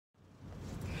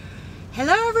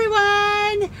Hello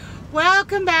everyone!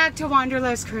 Welcome back to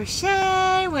Wanderlust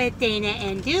Crochet with Dana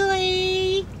and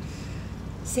Dooley.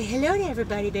 Say hello to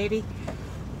everybody, baby.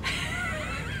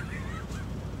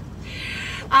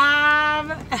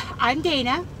 I'm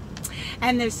Dana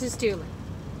and this is Dooley.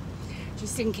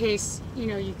 Just in case,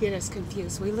 you get us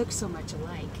confused. We look so much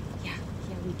alike. Yeah,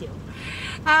 we do.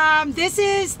 This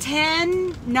is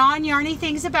 10 non-yarny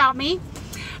things about me.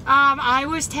 I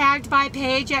was tagged by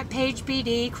Paige at Paige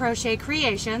BD Crochet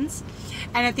Creations,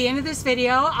 and at the end of this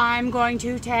video I'm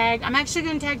actually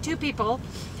going to tag two people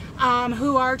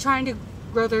who are trying to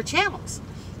grow their channels.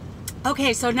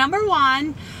 Okay, so number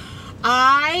one,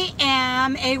 I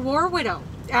am a war widow.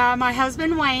 My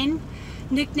husband Wayne,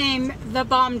 nicknamed the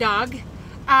Bomb Dog,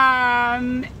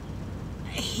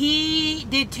 he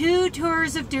did 2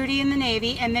 tours of duty in the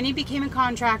Navy and then he became a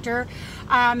contractor.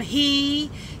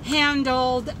 He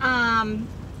handled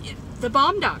the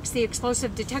bomb dogs, the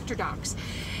explosive detector dogs.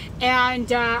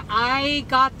 And I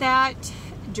got that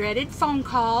dreaded phone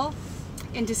call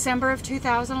in December of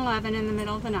 2011 in the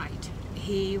middle of the night.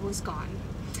 He was gone.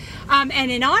 And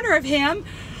in honor of him,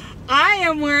 I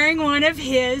am wearing one of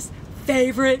his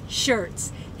favorite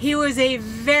shirts. He was a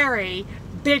very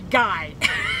big guy.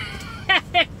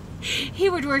 He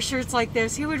would wear shirts like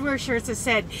this. He would wear shirts that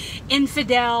said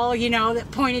infidel, that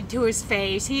pointed to his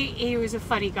face. He was a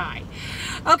funny guy.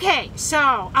 Okay,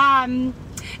 so, and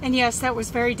yes, that was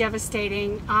very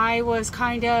devastating. I was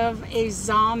kind of a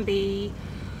zombie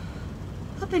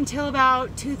up until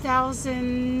about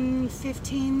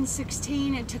 2015,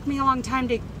 16. It took me a long time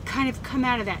to kind of come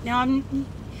out of that. Now,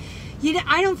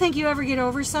 I don't think you ever get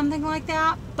over something like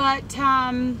that, but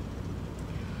I'm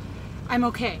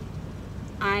okay.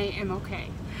 I am okay.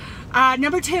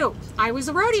 Number 2, I was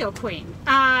a rodeo queen.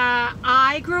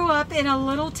 I grew up in a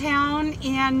little town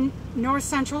in north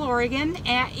central Oregon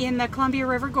in the Columbia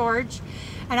River Gorge,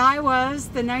 and I was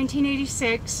the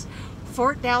 1986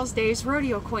 Fort Dalles Days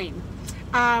rodeo queen.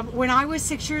 When I was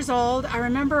 6 years old,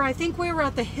 I think we were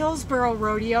at the Hillsboro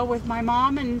Rodeo with my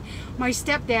mom and my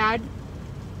stepdad.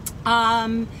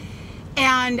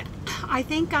 And I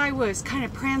think I was kind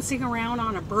of prancing around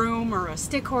on a broom or a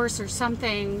stick horse or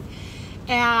something,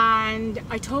 and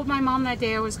I told my mom that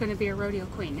day I was going to be a rodeo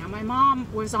queen. Now, my mom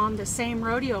was on the same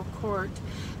rodeo court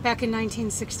back in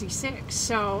 1966,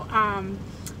 so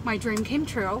my dream came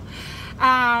true.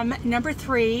 Number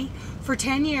 3, for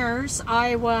 10 years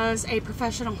I was a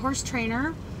professional horse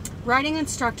trainer, riding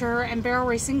instructor, and barrel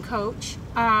racing coach.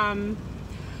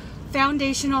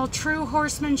 Foundational true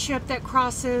horsemanship that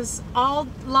crosses all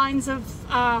lines of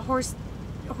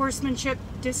horsemanship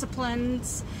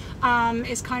disciplines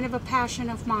is kind of a passion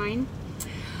of mine.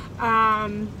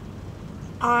 But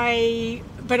I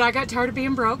got tired of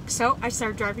being broke, so I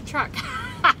started driving a truck.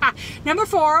 Number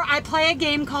 4, I play a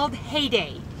game called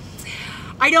Heyday.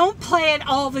 I don't play it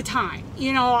all the time.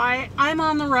 I'm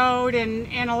on the road,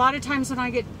 and a lot of times when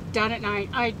I get done at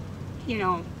night,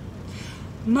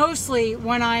 mostly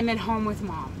when I'm at home with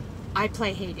mom, I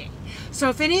play Heyday. So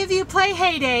if any of you play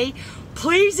Heyday,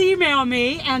 please email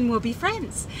me and we'll be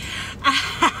friends.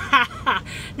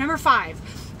 Number 5,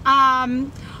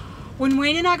 when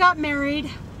Wayne and I got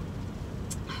married,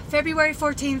 February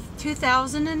 14th,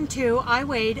 2002, I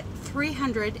weighed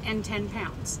 310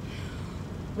 pounds.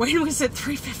 Wayne was at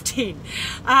 315.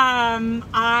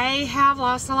 I have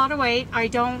lost a lot of weight. I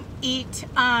don't eat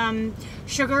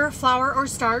sugar, flour, or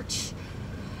starch.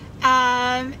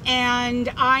 And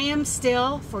I am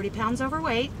still 40 pounds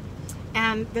overweight,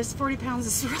 and this 40 pounds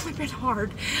has really been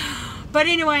hard. But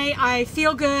anyway, I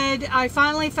feel good. I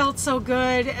finally felt so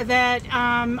good that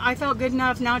I felt good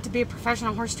enough not to be a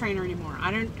professional horse trainer anymore. I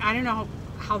don't know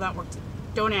how that works.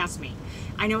 Don't ask me.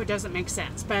 I know it doesn't make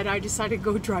sense, but I decided to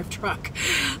go drive truck.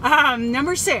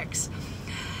 Number 6,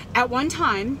 at one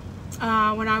time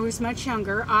when I was much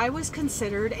younger, I was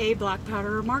considered a black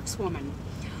powder markswoman.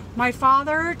 My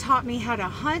father taught me how to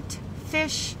hunt,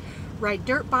 fish, ride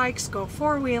dirt bikes, go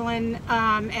four-wheeling,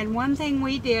 and one thing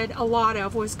we did a lot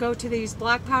of was go to these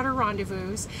black powder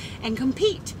rendezvous and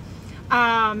compete.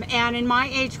 And in my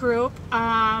age group,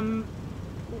 I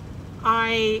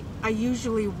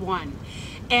usually won.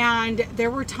 And there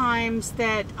were times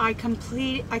that I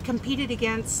competed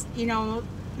against,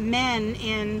 men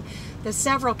in the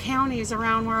several counties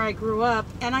around where I grew up,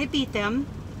 and I beat them.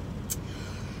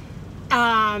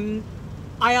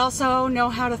 I also know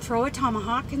how to throw a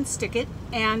tomahawk and stick it,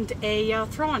 and a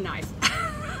throwing knife.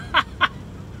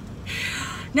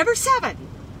 Number 7.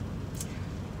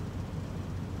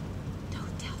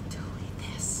 Don't tell Dooley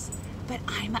this, but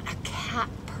I'm a cat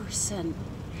person.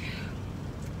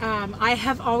 I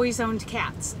have always owned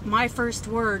cats. My first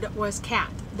word was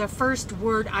cat. the first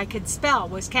word I could spell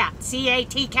was cat.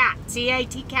 C-A-T, cat.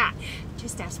 C-A-T, cat.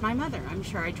 Just ask my mother. I'm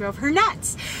sure I drove her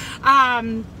nuts.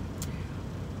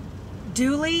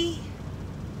 Dooley,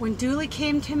 when Dooley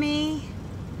came to me,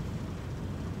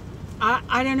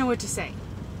 I don't know what to say.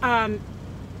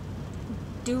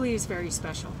 Dooley is very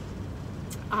special.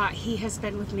 He has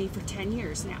been with me for 10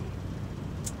 years now.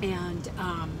 And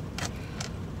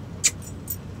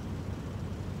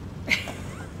he's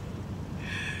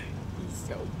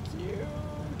so cute.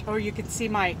 Oh, you can see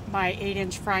my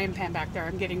 8-inch frying pan back there.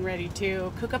 I'm getting ready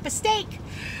to cook up a steak.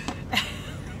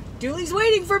 Dooley's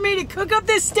waiting for me to cook up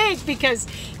this steak because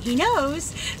he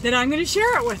knows that I'm going to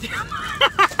share it with him.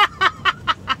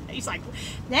 He's like,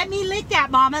 let me lick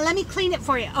that, Mama. Let me clean it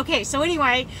for you. Okay, so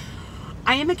anyway,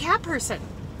 I am a cat person.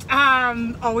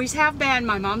 Always have been.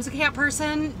 My mom's a cat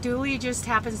person. Dooley just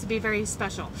happens to be very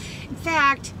special. In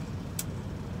fact,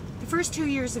 the first 2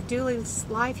 years of Dooley's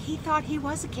life, he thought he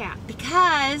was a cat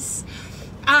because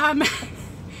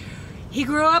he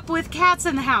grew up with cats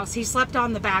in the house. He slept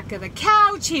on the back of the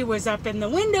couch. He was up in the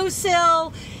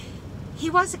windowsill. He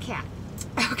was a cat.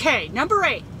 Okay, number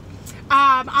 8.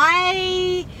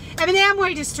 I am an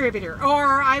Amway distributor,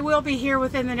 or I will be here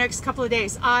within the next couple of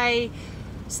days. I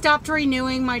stopped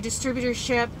renewing my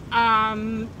distributorship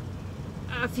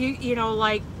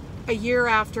like a year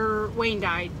after Wayne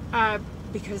died,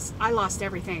 because I lost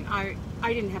everything. I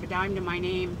didn't have a dime to my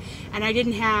name, and I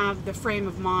didn't have the frame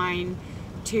of mind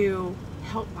to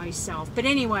help myself. But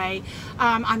anyway,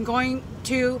 I'm going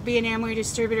to be an Amway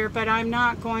distributor, but I'm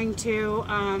not going to,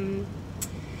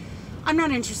 I'm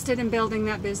not interested in building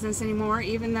that business anymore,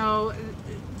 even though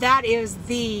that is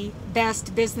the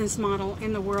best business model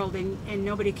in the world, and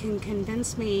nobody can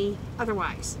convince me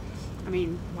otherwise. I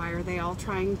mean, why are they all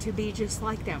trying to be just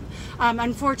like them?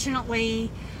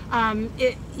 Unfortunately,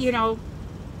 the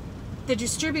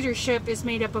distributorship is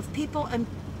made up of people, and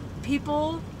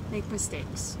people make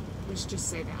mistakes. Let's just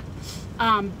say that.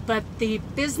 But the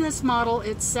business model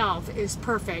itself is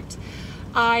perfect.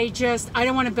 I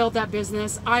don't want to build that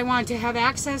business. I want to have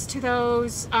access to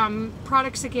those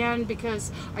products again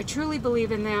because I truly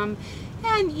believe in them.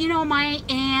 And, my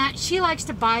aunt, she likes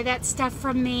to buy that stuff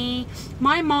from me.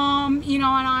 My mom, and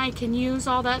I can use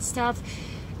all that stuff.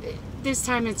 This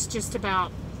time it's just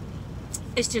about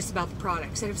the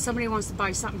products. And if somebody wants to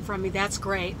buy something from me, that's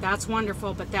great. That's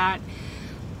wonderful. But that,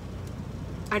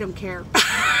 I don't care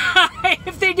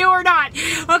if they do or not.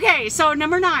 Okay, so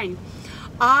number 9.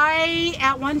 I,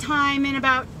 at one time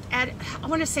I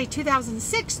want to say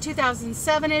 2006,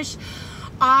 2007-ish,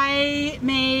 I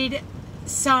made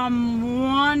some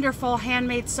wonderful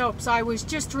handmade soaps. I was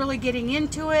just really getting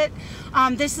into it.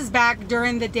 This is back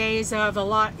during the days of a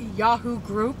lot Yahoo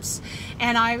groups,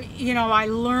 and I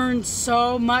learned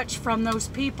so much from those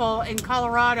people in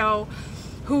Colorado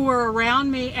who were around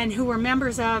me and who were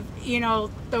members of,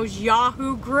 those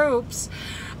Yahoo groups.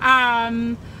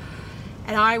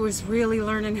 And I was really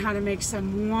learning how to make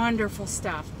some wonderful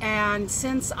stuff. And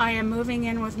since I am moving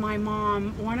in with my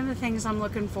mom, one of the things I'm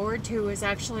looking forward to is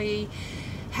actually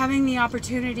having the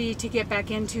opportunity to get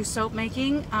back into soap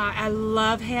making. I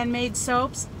love handmade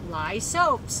soaps, lye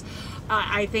soaps.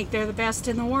 I think they're the best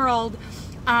in the world.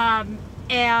 I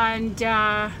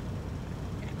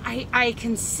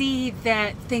can see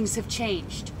that things have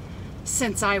changed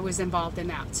since I was involved in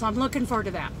that. So I'm looking forward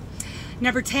to that.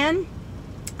 Number 10.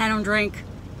 I don't drink.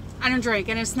 And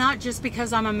it's not just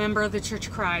because I'm a member of the Church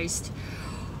of Christ,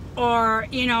 or,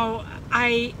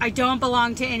 I don't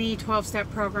belong to any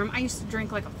 12-step program. I used to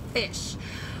drink like a fish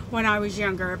when I was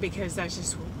younger because that's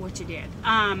just what you did.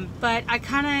 But I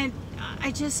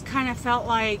just kind of felt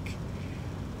like,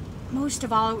 most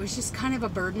of all, it was just kind of a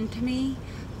burden to me.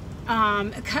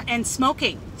 And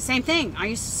smoking, same thing. I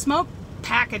used to smoke a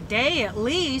pack a day at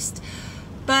least,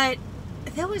 but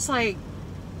that was like,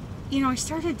 I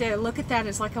started to look at that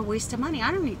as like a waste of money.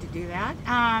 I don't need to do that.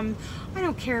 I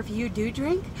don't care if you do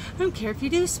drink. I don't care if you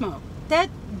do smoke. That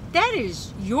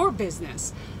is your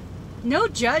business. No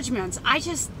judgments. I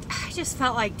just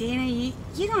felt like, Dana, you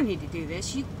don't need to do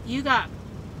this. You got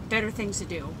better things to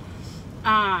do.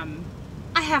 I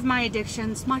have my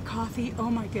addictions, my coffee.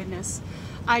 Oh my goodness.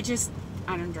 I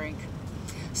don't drink.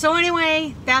 So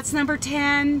anyway, that's number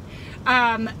 10.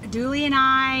 Dooley and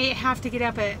I have to get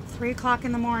up at 3 o'clock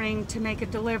in the morning to make a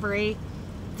delivery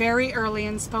very early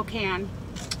in Spokane.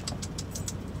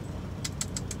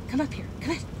 Come up here.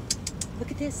 Come on. Look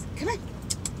at this. Come on.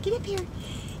 Get up here.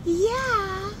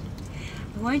 Yeah.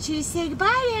 I want you to say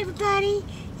goodbye to everybody.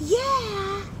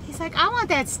 Yeah. He's like, I want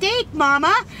that steak,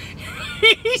 Mama.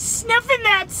 He's sniffing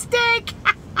that steak.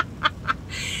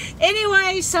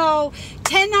 Anyway, so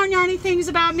 10 non-yarny things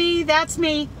about me. That's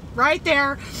me right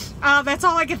there. That's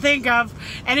all I could think of.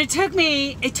 And it took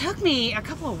me a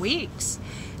couple of weeks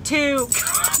to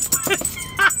come up with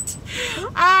that.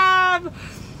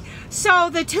 So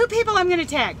the 2 people I'm going to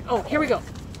tag. Oh, here we go.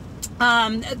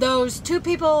 Those 2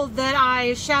 people that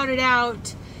I shouted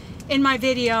out in my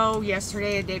video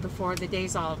yesterday, the day before, the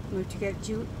days all moved together.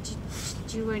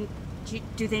 Do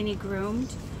they need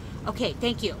groomed? Okay,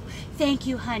 thank you. Thank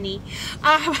you, honey.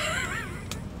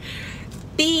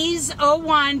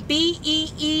 beeez01,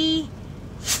 B-E-E-E,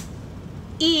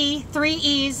 3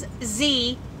 E's,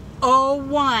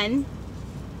 Z01.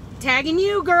 Tagging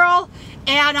you, girl.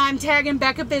 And I'm tagging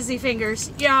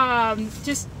beccabusyfingers.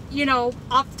 Just, you know,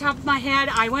 off the top of my head,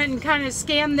 I went and kind of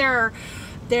scanned their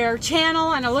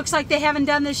channel, and it looks like they haven't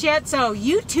done this yet. So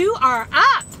you 2 are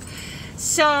up.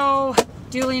 So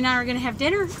Julie and I are going to have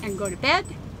dinner and go to bed.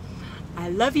 I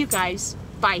love you guys.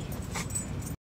 Bye.